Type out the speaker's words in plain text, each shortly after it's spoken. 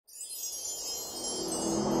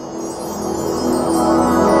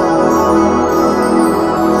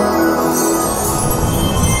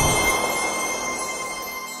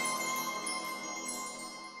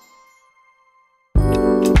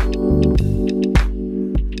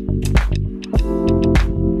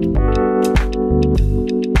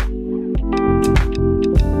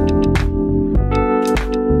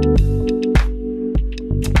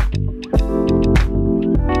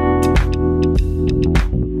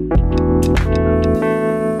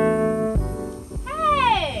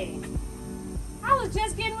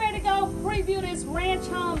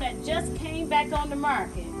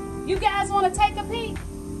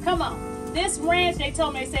this ranch, they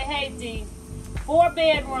told me, they said, hey D, 4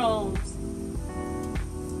 bedrooms,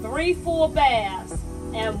 3 full baths,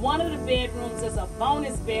 and one of the bedrooms is a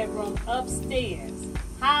bonus bedroom upstairs.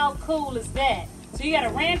 How cool is that? So you got a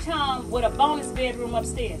ranch home with a bonus bedroom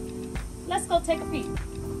upstairs. Let's go take a peek.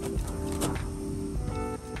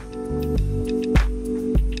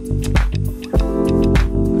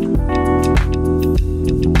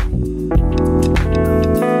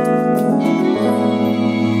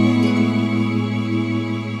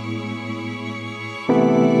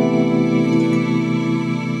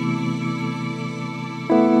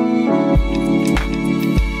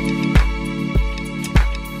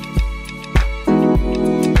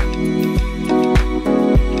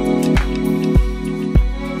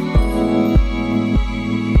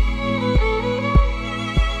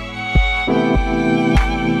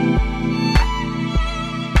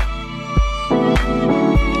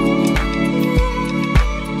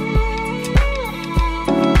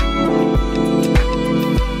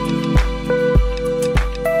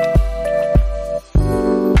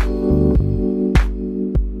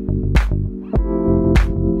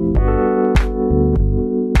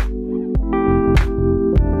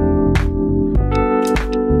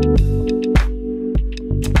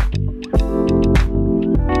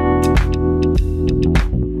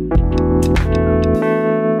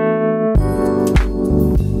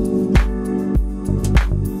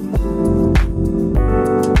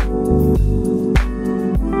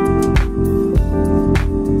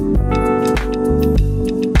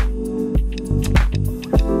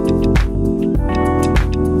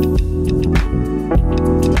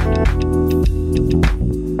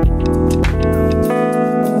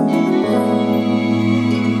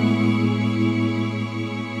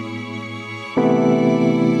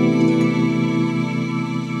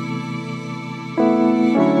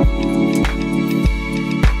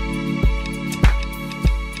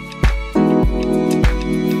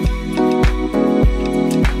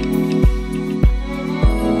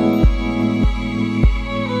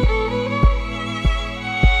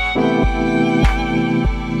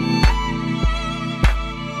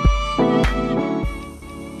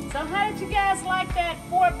 Like that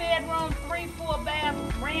 4-bedroom, 3 full bath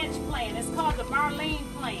ranch plan. It's called the Marlene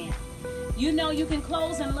plan. You know you can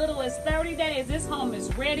close in little as 30 days. This home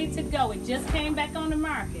is ready to go. It just came back on the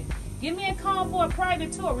market. Give me a call for a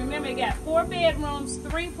private tour. Remember, you got 4 bedrooms,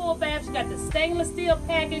 3 full baths. You got the stainless steel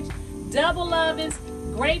package, double ovens,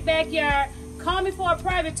 great backyard. Call me for a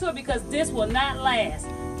private tour because this will not last.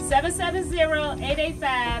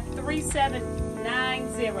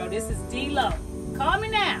 770-885-3790. This is D. Lowe. Call me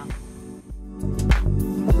now.